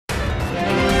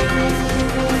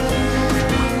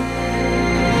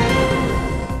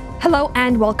Hello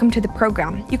and welcome to the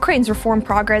program. Ukraine's reform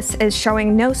progress is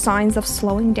showing no signs of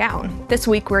slowing down. This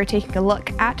week we're taking a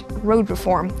look at road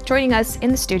reform. Joining us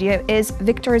in the studio is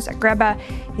Viktor Zagreba.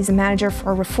 He's a manager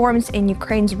for reforms in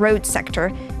Ukraine's road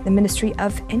sector, the Ministry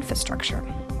of Infrastructure.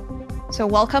 So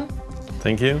welcome.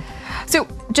 Thank you. So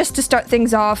just to start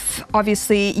things off,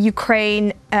 obviously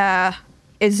Ukraine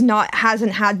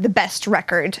hasn't had the best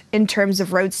record in terms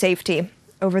of road safety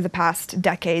over the past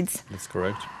decades. That's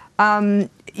correct.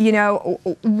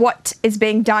 What is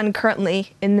being done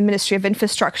currently in the Ministry of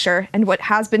Infrastructure and what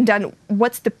has been done?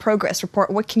 What's the progress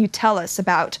report? What can you tell us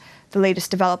about the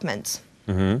latest developments?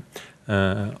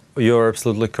 You're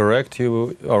absolutely correct.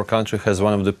 Our country has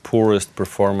one of the poorest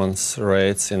performance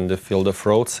rates in the field of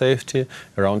road safety.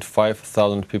 Around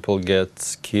 5,000 people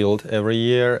get killed every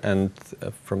year, and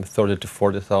from 30 to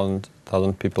 40,000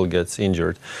 people gets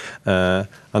injured.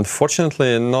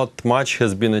 Unfortunately, not much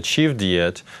has been achieved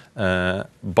yet,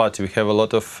 but we have a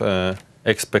lot of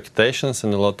expectations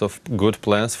and a lot of good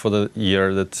plans for the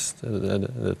year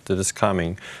that is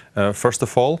coming. First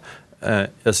of all,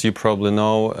 as you probably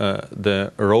know,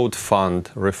 the road fund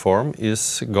reform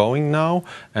is going now,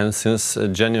 and since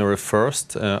January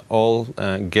 1st, all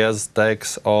gas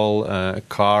tax, all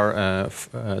car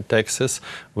taxes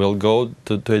will go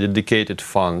to a dedicated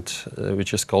fund,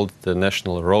 which is called the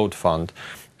National Road Fund.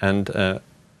 And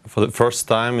for the first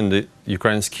time in the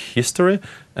Ukraine's history,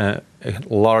 a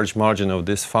large margin of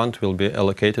this fund will be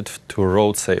allocated to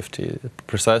road safety.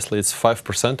 Precisely, it's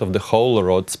 5% of the whole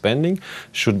road spending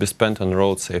should be spent on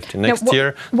road safety. Next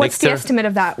year, what's the estimate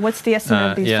of that? What's the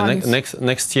estimate of these funds?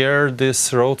 Next year,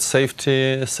 this road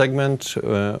safety segment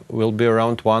will be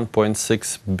around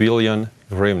 1.6 billion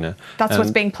hryvnia. That's what's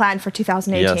being planned for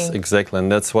 2018. Yes, exactly, and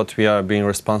that's what we are being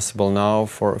responsible now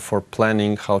for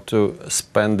planning how to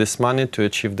spend this money to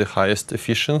achieve the highest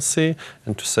efficiency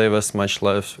and to save as much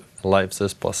lives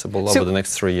as possible over the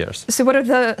next 3 years. So what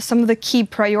are some of the key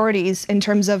priorities in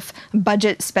terms of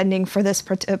budget spending for this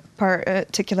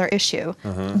particular issue?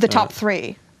 The top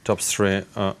three? Top three.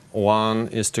 One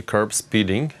is to curb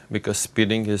speeding, because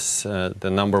speeding is the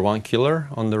 #1 killer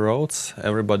on the roads.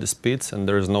 Everybody speeds and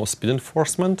there is no speed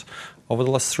enforcement over the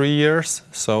last 3 years.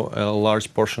 So a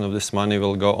large portion of this money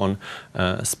will go on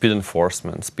speed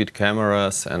enforcement, speed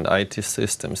cameras and IT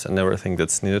systems and everything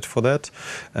that's needed for that.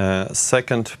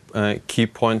 Second key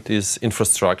point is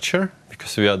infrastructure,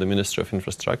 because we are the Ministry of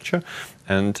Infrastructure.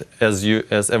 And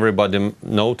as everybody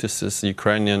notices,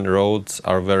 Ukrainian roads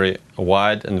are very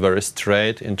wide and very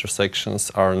straight.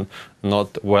 Intersections are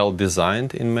not well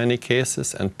designed in many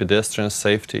cases, and pedestrian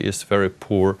safety is very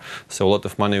poor. So a lot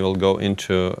of money will go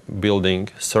into building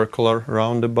circular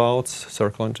roundabouts,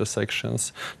 circular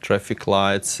intersections, traffic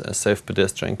lights, safe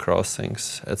pedestrian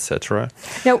crossings, etc.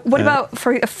 Now, what about,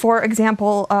 for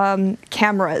example,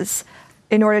 cameras?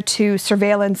 In order to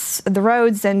surveillance the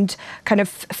roads and kind of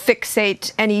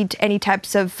fixate any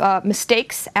types of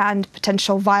mistakes and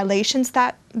potential violations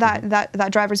that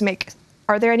drivers make.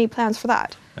 Are there any plans for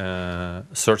that?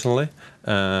 Certainly.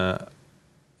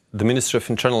 The Ministry of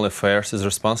Internal Affairs is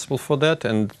responsible for that,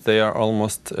 and they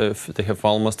have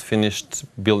almost finished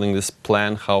building this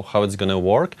plan how it's going to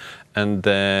work. And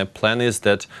the plan is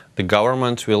that the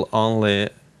government will only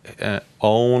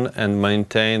own and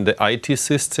maintain the IT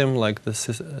system, like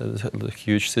the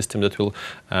huge system that will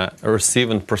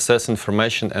receive and process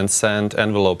information and send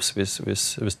envelopes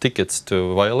with tickets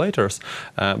to violators.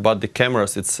 But the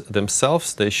cameras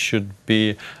themselves, they should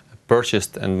be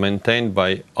purchased and maintained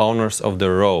by owners of the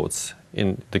roads.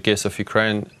 In the case of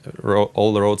Ukraine,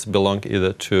 all the roads belong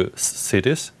either to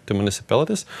cities, to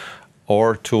municipalities,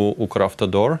 or to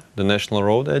Ukravtodor, the national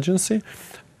road agency.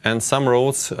 And some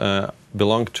roads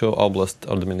belong to oblast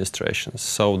administrations.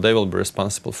 So they will be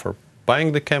responsible for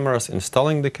buying the cameras,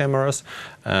 installing the cameras.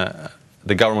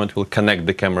 The government will connect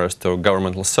the cameras to a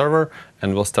governmental server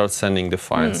and will start sending the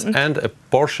fines. And a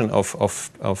portion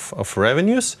of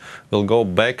revenues will go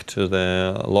back to the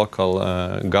local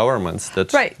governments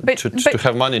to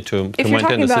have money to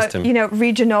maintain the system. If you're talking about,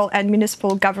 regional and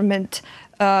municipal governments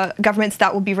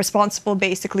that will be responsible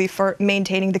basically for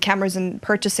maintaining the cameras and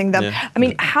purchasing them. I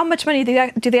mean, how much money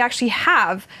do they actually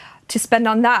have to spend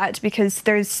on that? Because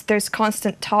there's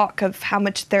constant talk of how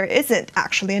much there isn't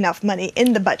actually enough money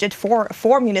in the budget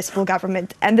for municipal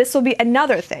government, and this will be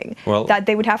another thing that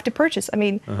they would have to purchase. I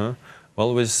mean,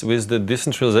 well, with the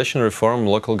decentralization reform,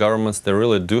 local governments, they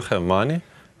really do have money.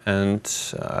 And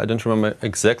I don't remember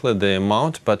exactly the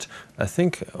amount, but I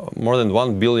think more than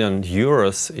 1 billion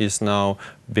euros is now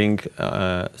being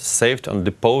saved on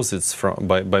deposits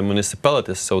by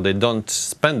municipalities, so they don't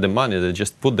spend the money, they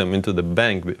just put them into the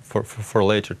bank for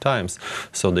later times.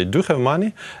 So they do have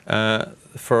money.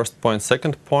 First point.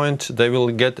 Second point, they will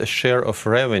get a share of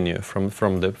revenue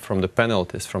from the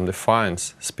penalties, from the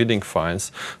fines, speeding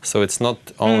fines. So it's not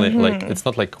only it's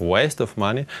not like waste of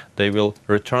money. They will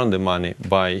return the money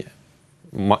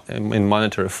in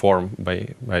monetary form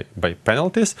by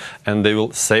penalties, and they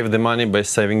will save the money by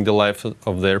saving the life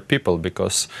of their people,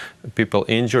 because people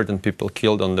injured and people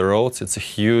killed on the roads, it's a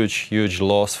huge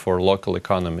loss for local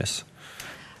economies.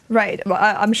 Right. Well,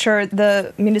 I'm sure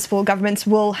the municipal governments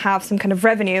will have some kind of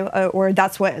revenue, or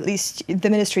that's what at least the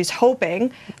ministry is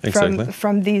hoping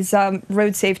from these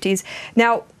road safeties.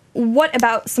 Now, what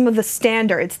about some of the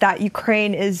standards that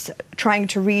Ukraine is trying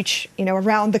to reach,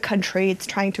 around the country? It's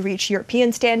trying to reach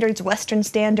European standards, Western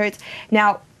standards.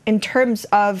 Now, in terms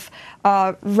of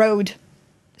road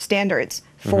standards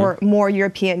for more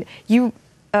European, you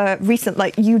recently,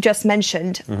 you just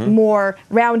mentioned more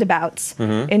roundabouts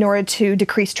in order to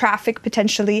decrease traffic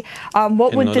potentially.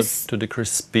 What would this to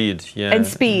decrease speed? Yeah, and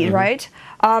speed, right?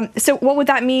 So, what would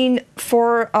that mean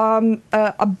for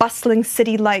a bustling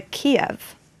city like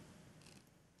Kiev?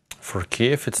 For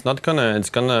Kiev, it's not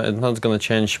gonna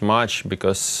change much,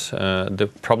 because the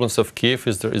problems of Kiev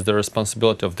is the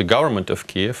responsibility of the government of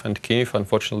Kiev, and Kiev,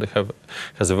 unfortunately,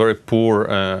 has a very poor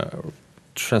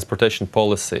transportation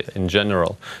policy in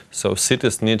general. So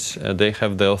cities they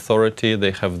have the authority,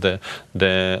 they have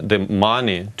the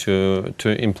money to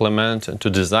implement and to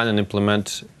design and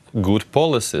implement good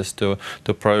policies, to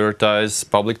prioritize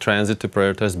public transit, to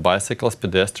prioritize bicycles,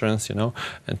 pedestrians,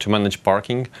 and to manage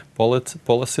parking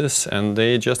policies, and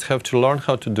they just have to learn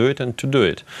how to do it and to do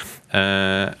it.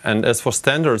 And as for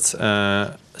standards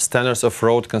of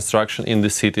road construction in the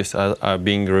cities are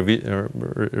being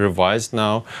revised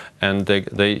now, and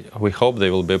we hope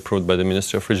they will be approved by the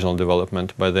Ministry of Regional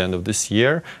Development by the end of this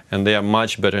year, and they are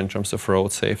much better in terms of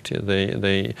road safety.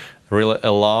 They really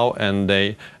allow and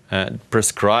they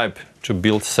prescribe to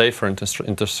build safer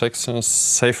intersections,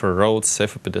 safer roads,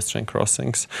 safer pedestrian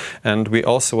crossings. And we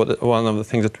also, one of the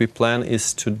things that we plan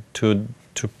is to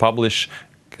publish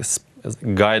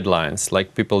guidelines,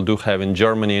 like people do have in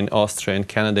Germany, in Austria, in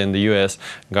Canada, in the US,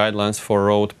 guidelines for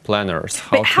road planners,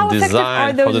 how to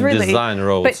design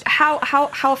roads. But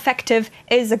how effective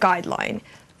is a guideline?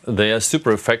 They are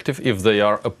super effective if they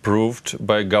are approved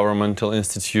by governmental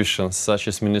institutions such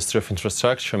as Ministry of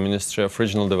Infrastructure, Ministry of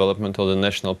Regional Development, or the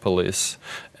National Police.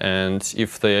 And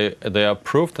if they are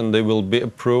approved, and they will be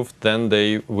approved, then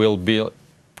they will be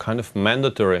kind of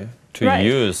mandatory to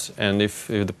use. And if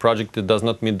the project does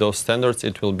not meet those standards,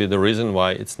 it will be the reason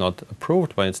why it's not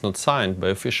approved, why it's not signed by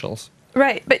officials.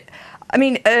 Right, but I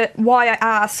mean, why I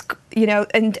ask,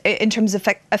 and in terms of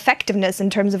effectiveness, in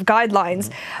terms of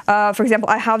guidelines. For example,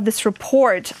 I have this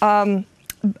report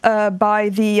by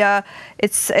the,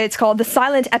 it's called The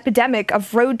Silent Epidemic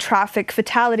of Road Traffic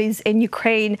Fatalities in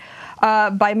Ukraine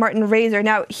by Martin Razor.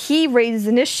 Now, he raises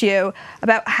an issue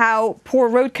about how poor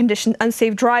road conditions,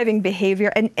 unsafe driving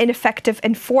behavior, and ineffective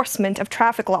enforcement of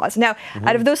traffic laws. Now,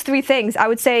 out of those three things, I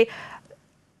would say,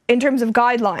 in terms of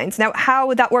guidelines, now how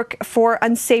would that work for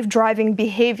unsafe driving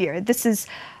behavior? This is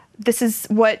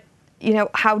what,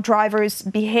 how drivers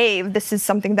behave. This is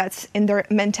something that's in their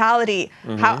mentality.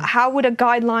 How would a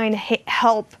guideline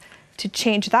help to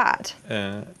change that?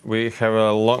 We have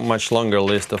a much longer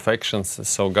list of actions,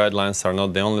 so guidelines are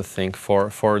not the only thing.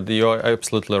 You're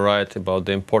absolutely right about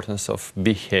the importance of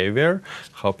behavior,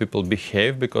 how people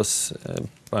behave, because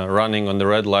running on the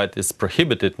red light is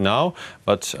prohibited now,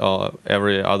 but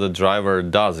every other driver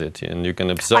does it, and you can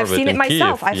observe it in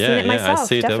Kiev. I've seen it myself. I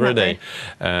see it every day.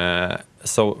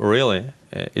 So really,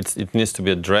 it needs to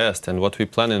be addressed, and what we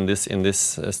plan in this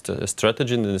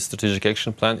strategy, in the strategic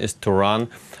action plan, is to run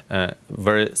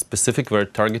very specific, very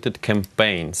targeted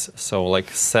campaigns. So, like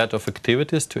set of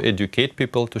activities to educate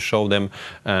people, to show them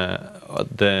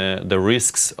the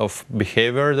risks of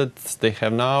behavior that they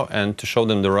have now, and to show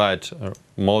them the right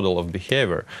model of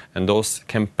behavior. And those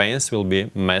campaigns will be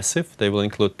massive. They will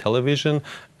include television,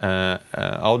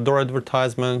 outdoor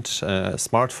advertisement,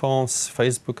 smartphones,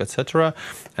 Facebook, etc.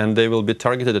 And they will be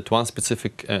targeted at one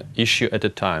specific issue at a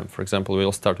time. For example,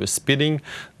 we'll start with speeding,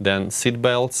 then seat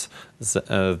belts,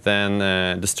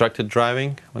 then distracted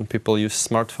driving, when people use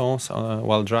smartphones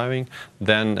while driving,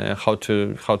 then how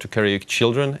to carry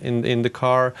children in the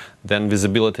car, then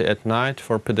visibility at night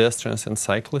for pedestrians and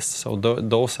cyclists. So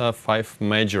those are 5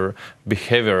 major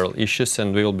behavioral issues,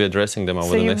 and we will be addressing them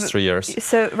over the next 3 years.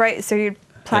 So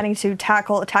planning to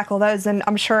tackle those, and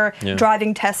I'm sure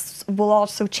driving tests will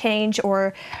also change,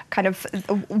 or kind of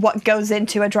what goes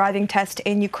into a driving test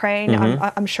in Ukraine.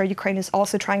 I'm sure Ukraine is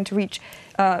also trying to reach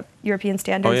European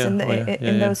standards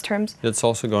in those terms. It's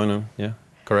also going on,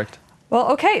 correct. Well,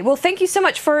 okay. Well, thank you so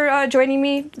much for joining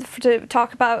me to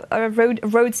talk about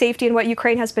road safety and what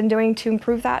Ukraine has been doing to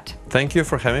improve that. Thank you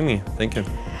for having me. Thank you.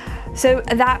 So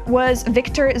that was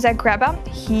Viktor Zagreba.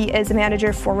 He is a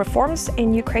manager for reforms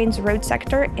in Ukraine's road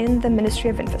sector in the Ministry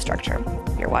of Infrastructure.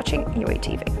 You're watching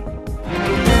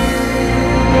UATV.